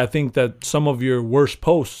was like, yeah, I think that some of your worst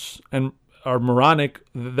posts and are moronic,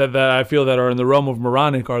 that I feel that are in the realm of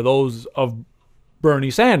moronic, are those of Bernie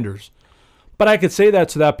Sanders. But I could say that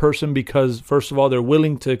to that person because, first of all, they're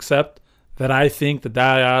willing to accept that I think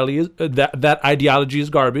that ideology is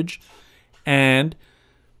garbage, and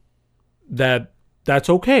that's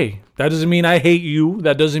okay. That doesn't mean I hate you.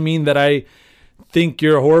 That doesn't mean that I think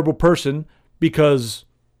you're a horrible person, because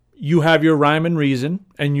you have your rhyme and reason,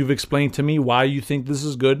 and you've explained to me why you think this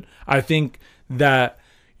is good. I think that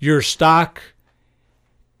your stock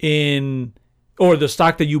in, or the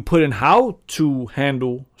stock that you put in how to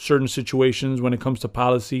handle certain situations when it comes to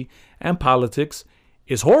policy and politics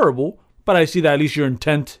is horrible. But I see that at least your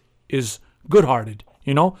intent is good-hearted,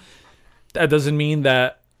 you know? That doesn't mean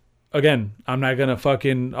that, again, I'm not going to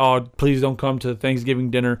fucking, oh, please don't come to Thanksgiving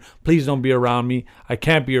dinner. Please don't be around me. I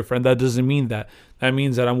can't be your friend. That doesn't mean that. That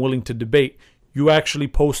means that I'm willing to debate. You actually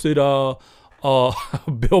posted Bill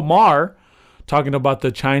Maher talking about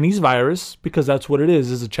the Chinese virus, because that's what it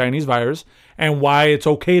is a Chinese virus, and why it's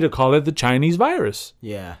okay to call it the Chinese virus.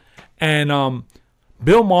 Yeah. And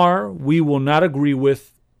Bill Maher, we will not agree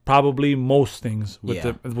with probably most things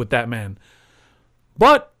with that man.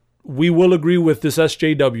 But we will agree with this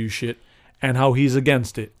SJW shit and how he's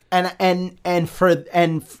against it. And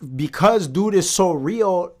because dude is so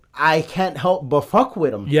real, I can't help but fuck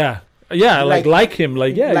with him. Yeah, like him,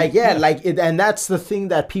 and that's the thing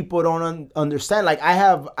that people don't understand. Like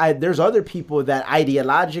there's other people that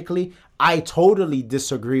ideologically I totally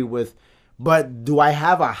disagree with, but do I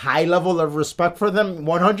have a high level of respect for them?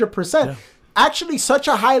 100%. Yeah. Actually, such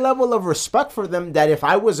a high level of respect for them that if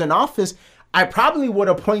I was in office, I probably would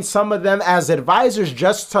appoint some of them as advisors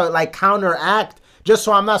just to like counteract, just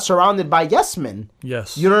so I'm not surrounded by yes men.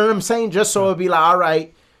 Yes. You know what I'm saying? Just so it'd be like, all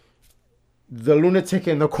right, the lunatic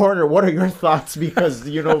in the corner, what are your thoughts? Because,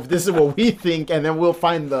 you know, this is what we think, and then we'll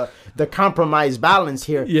find the compromise balance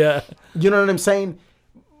here. Yeah. You know what I'm saying?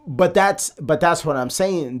 But that's what I'm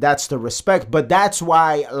saying. That's the respect. But that's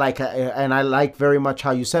why, and I like very much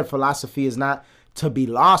how you said philosophy is not to be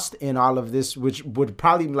lost in all of this, which would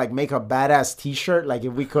probably like make a badass t-shirt. Like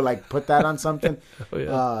if we could like put that on something. Oh,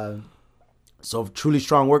 yeah. So truly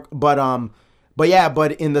strong work. But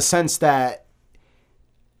in the sense that,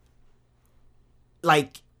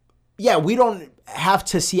 like, yeah, we don't have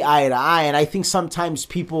to see eye to eye. And I think sometimes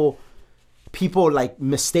people like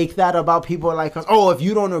mistake that about people like us. Oh, if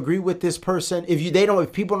you don't agree with this person,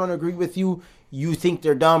 if people don't agree with you, you think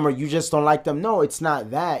they're dumb or you just don't like them. No, it's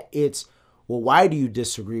not that. It's, well, why do you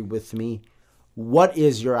disagree with me? What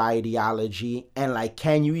is your ideology? And like,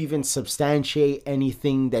 can you even substantiate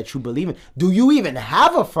anything that you believe in? Do you even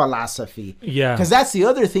have a philosophy? Yeah. Because that's the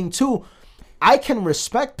other thing too. I can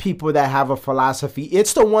respect people that have a philosophy.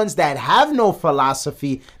 It's the ones that have no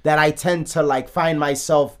philosophy that I tend to like find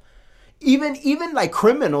myself, even like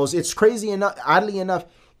criminals. It's crazy enough, oddly enough,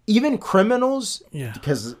 even criminals,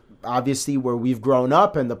 because obviously where we've grown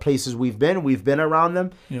up and the places we've been around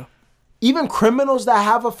them. Yeah. Even criminals that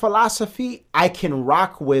have a philosophy, I can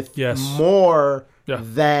rock with more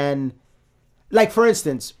than, like, for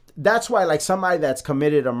instance, that's why, like, somebody that's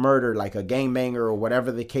committed a murder, like a gangbanger or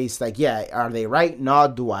whatever the case, like, yeah, are they right? No.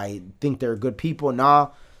 Do I think they're good people?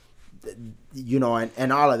 No. You know,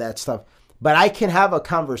 and all of that stuff. But I can have a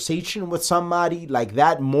conversation with somebody like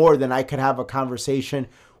that more than I could have a conversation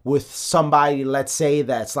with somebody, let's say,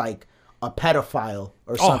 that's like a pedophile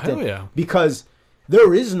or something. Oh, hell yeah. Because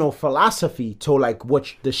there is no philosophy to like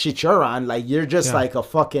what the shit you're on. Like you're just like a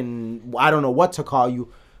fucking, I don't know what to call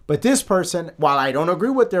you. But this person, while I don't agree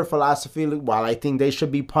with their philosophy, while I think they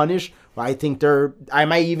should be punished, while I think I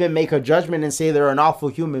might even make a judgment and say they're an awful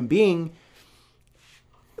human being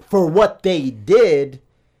for what they did,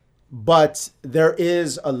 but there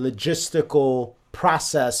is a logistical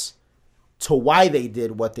process to why they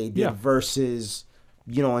did what they did versus,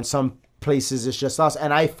 you know, in some places it's just us.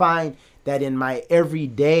 And I find that in my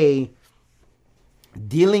everyday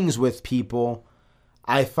dealings with people,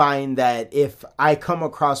 I find that if I come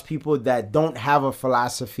across people that don't have a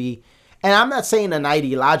philosophy, and I'm not saying an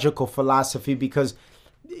ideological philosophy because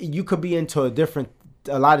you could be into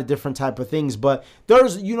a lot of different type of things, but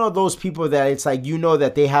there's, you know, those people that it's like, you know,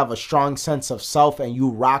 that they have a strong sense of self and you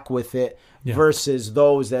rock with it versus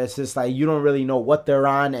those that it's just like, you don't really know what they're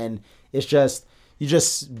on and it's just, you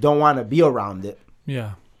just don't want to be around it.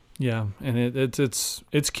 Yeah. Yeah. And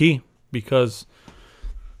it's key because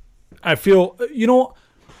I feel, you know,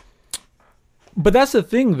 but that's the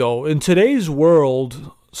thing though, in today's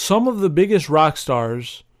world, some of the biggest rock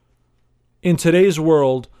stars in today's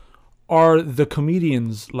world are the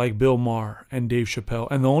comedians like Bill Maher and Dave Chappelle,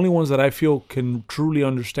 and the only ones that I feel can truly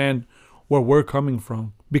understand where we're coming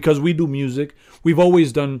from, because we do music. We've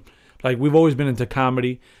always been into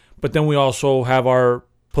comedy, but then we also have our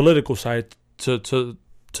political side to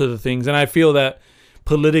the things, and I feel that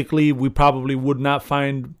politically we probably would not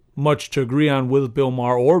find much to agree on with Bill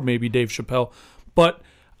Maher or maybe Dave Chappelle, but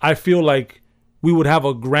I feel like we would have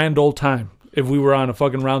a grand old time if we were on a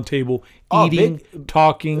fucking round table eating,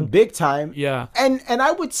 talking. Big time. Yeah. And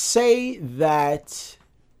I would say that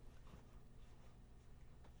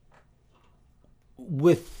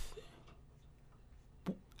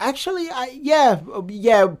Actually,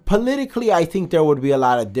 politically, I think there would be a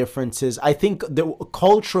lot of differences. I think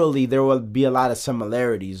culturally, there will be a lot of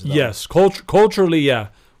similarities, though. Yes, culturally, yeah.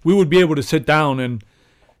 We would be able to sit down and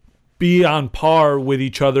be on par with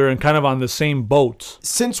each other and kind of on the same boat.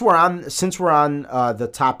 Since we're on the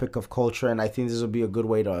topic of culture, and I think this will be a good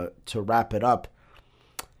way to wrap it up.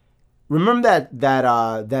 Remember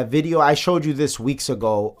that video I showed you this weeks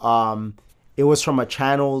ago? It was from a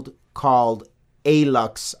channel called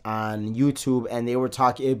Alux on YouTube, and they were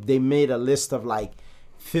talking. They made a list of like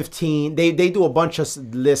 15. They do a bunch of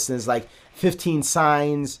lists. And it's like 15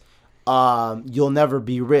 signs you'll never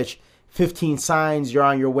be rich. 15 signs you're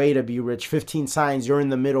on your way to be rich. 15 signs you're in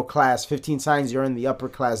the middle class. 15 signs you're in the upper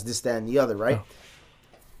class. This, that, and the other, right? Oh.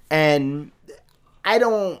 And I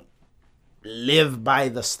don't live by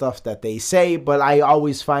the stuff that they say, but I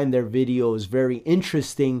always find their videos very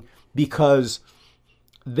interesting because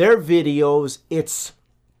their videos,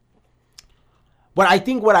 what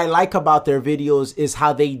I like about their videos is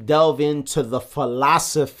how they delve into the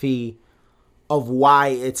philosophy of why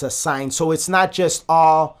it's a sign. So it's not just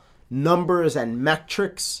all numbers and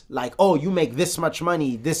metrics, like, oh, you make this much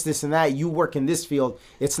money, this, and that, you work in this field.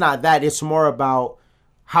 It's not that. It's more about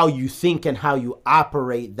how you think and how you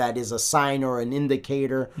operate that is a sign or an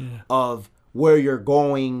indicator of where you're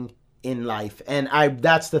going in life. And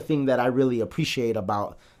that's the thing that I really appreciate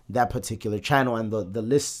about that particular channel and the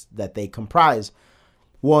lists that they comprise.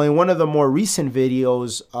 Well, in one of the more recent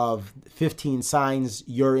videos of 15 signs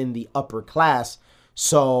you're in the upper class,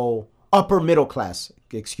 so upper middle class,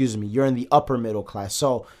 you're in the upper middle class.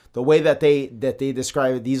 So the way that they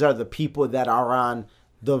describe it, these are the people that are on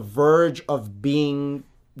the verge of being,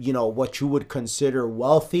 what you would consider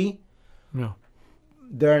wealthy. No.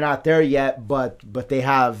 They're not there yet, but they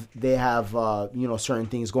have certain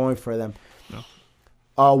things going for them.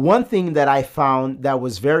 No. One thing that I found that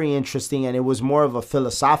was very interesting, and it was more of a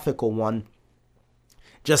philosophical one,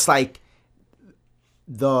 just like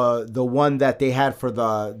the one that they had for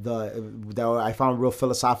that I found real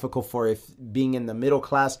philosophical for if being in the middle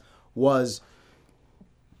class was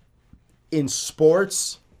in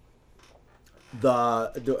sports.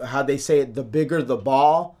 The how they say it, the bigger the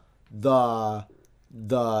ball, the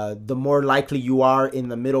more likely you are in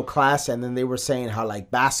the middle class. And then they were saying how like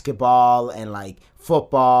basketball and like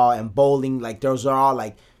football and bowling, like those are all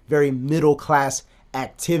like very middle class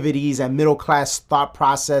activities and middle class thought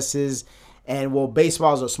processes. And well,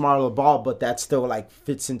 baseball is a smaller ball, but that still like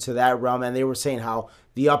fits into that realm. And they were saying how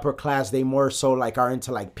the upper class, they more so like are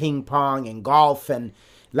into like ping pong and golf and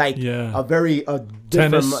like a very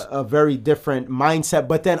different mindset.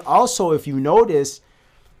 But then also, if you notice,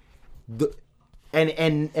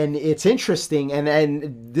 and it's interesting,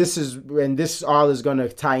 and this all is going to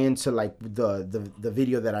tie into like the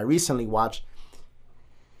video that I recently watched.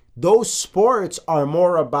 Those sports are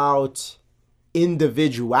more about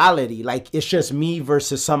individuality, like it's just me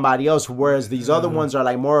versus somebody else, whereas these other ones are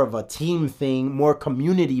like more of a team thing, more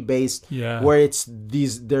community based, where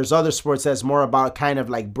there's other sports that's more about kind of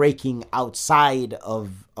like breaking outside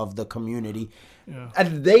of the community.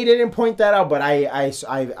 And they didn't point that out, but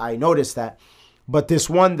I noticed that. But this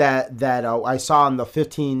one that I saw on the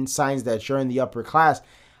 15 signs that you're in the upper class,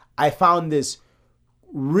 I found this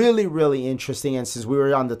really, really interesting. And since we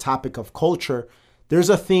were on the topic of culture, there's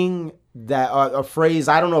a thing that a phrase,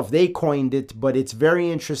 I don't know if they coined it, but it's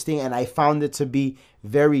very interesting, and I found it to be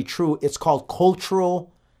very true. It's called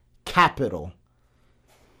cultural capital.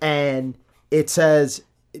 And it said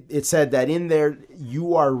that in there,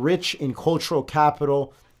 you are rich in cultural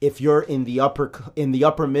capital if you're in the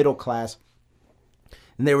upper middle class.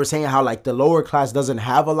 And they were saying how like the lower class doesn't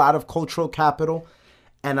have a lot of cultural capital,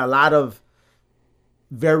 and a lot of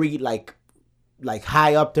very like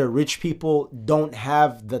high up there rich people don't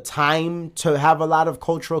have the time to have a lot of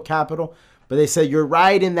cultural capital. But they said you're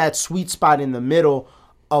right in that sweet spot in the middle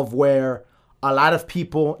of where a lot of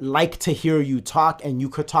people like to hear you talk, and you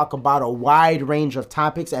could talk about a wide range of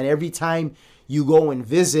topics. And every time you go and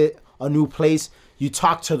visit a new place, you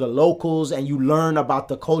talk to the locals and you learn about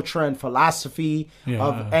the culture and philosophy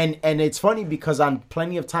and it's funny because on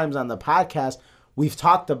plenty of times on the podcast, we've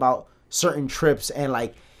talked about certain trips and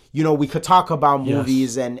like, we could talk about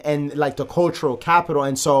movies and like the cultural capital.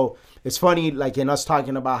 And so it's funny, like in us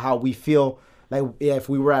talking about how we feel like if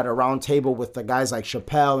we were at a round table with the guys like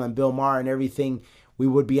Chappelle and Bill Maher and everything, we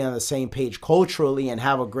would be on the same page culturally and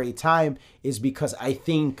have a great time, is because I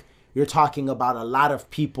think you're talking about a lot of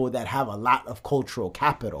people that have a lot of cultural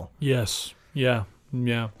capital. Yes. Yeah.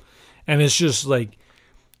 Yeah. And it's just like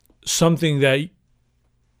something that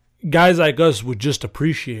guys like us would just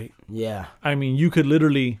appreciate. Yeah. I mean, you could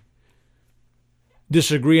literally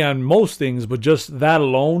disagree on most things, but just that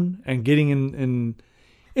alone and getting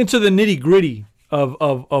into the nitty gritty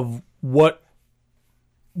of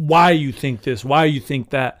why you think this, why you think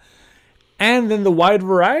that, and then the wide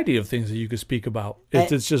variety of things that you could speak about.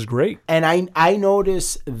 It's just great. And I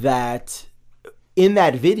noticed that in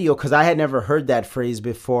that video, because I had never heard that phrase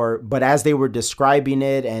before, but as they were describing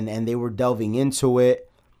it and they were delving into it,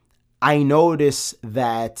 I noticed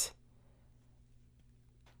that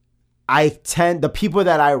the people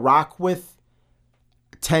that I rock with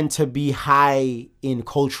tend to be high in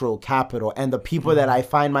cultural capital, and the people that I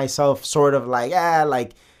find myself sort of like,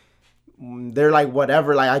 they're like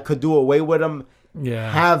whatever, like I could do away with them,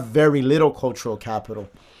 have very little cultural capital.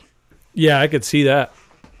 Yeah, I could see that.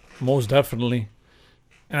 Most definitely.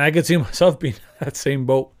 And I could see myself being in that same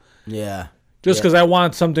boat. Yeah. Just because I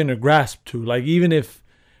want something to grasp to. Like, even if,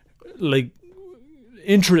 like,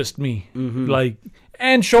 interest me. Like,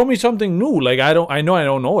 and show me something new. Like, I know I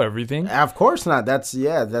don't know everything. Of course not. That's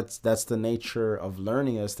the nature of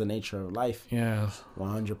learning. That's the nature of life. Yeah.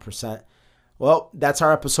 100%. Well, that's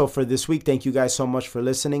our episode for this week. Thank you guys so much for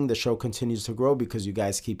listening. The show continues to grow because you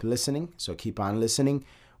guys keep listening. So keep on listening.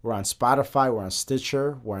 We're on Spotify. We're on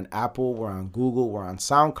Stitcher. We're on Apple. We're on Google. We're on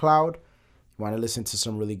SoundCloud. You want to listen to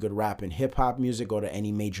some really good rap and hip-hop music, go to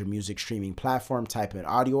any major music streaming platform. Type in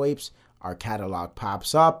Audio Apes. Our catalog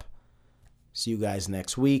pops up. See you guys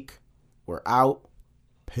next week. We're out.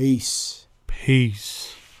 Peace. Peace.